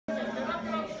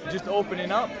just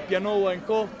opening up, Pianola &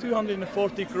 Co,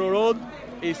 240 Crow Road,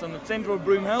 is on the centre of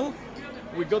Broom Hill.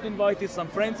 We got invited some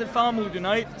friends and family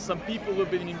tonight, some people who have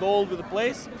been involved with the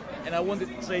place, and I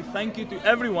wanted to say thank you to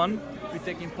everyone for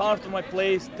taking part of my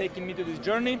place, taking me to this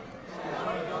journey.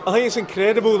 I think it's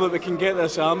incredible that we can get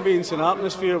this ambience and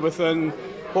atmosphere within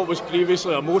what was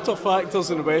previously a motor factors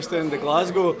in the West End of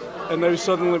Glasgow, and now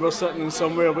suddenly we're sitting in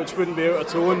somewhere which wouldn't be out of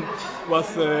tone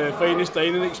with the finest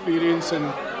dining experience in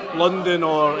London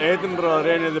or Edinburgh or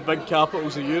any of the big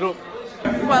capitals of Europe.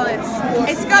 Well,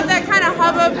 it's got that kind of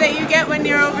hubbub that you get when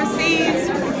you're overseas,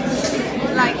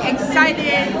 like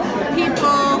excited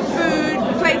people,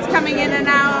 food, plates coming in and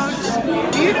out,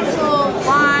 beautiful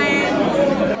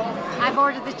wine. I've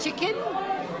ordered the chicken.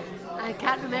 I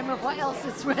can't remember what else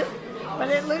it's with, but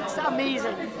it looks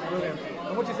amazing. Brilliant.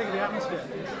 And what do you think of the atmosphere?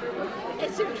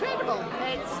 It's incredible.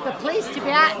 It's the place to be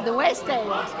at in the West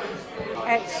End.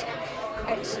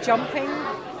 It's jumping.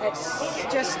 It's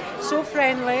just so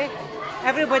friendly.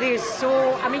 Everybody is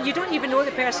so, I mean, you don't even know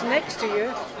the person next to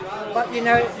you, but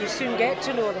you soon get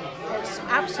to know them. It's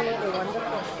absolutely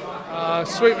wonderful.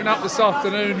 Sweeping up this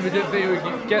afternoon, we didn't think we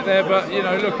could get there, but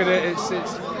look at it,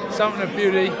 it's something of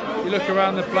beauty. You look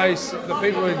around the place, the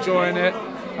people are enjoying it.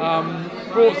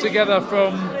 Brought together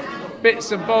from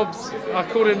bits and bobs. I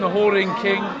call him the Hoarding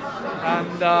King,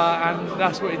 and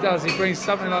that's what he does. He brings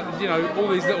something like all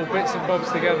these little bits and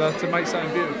bobs together to make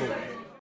something beautiful.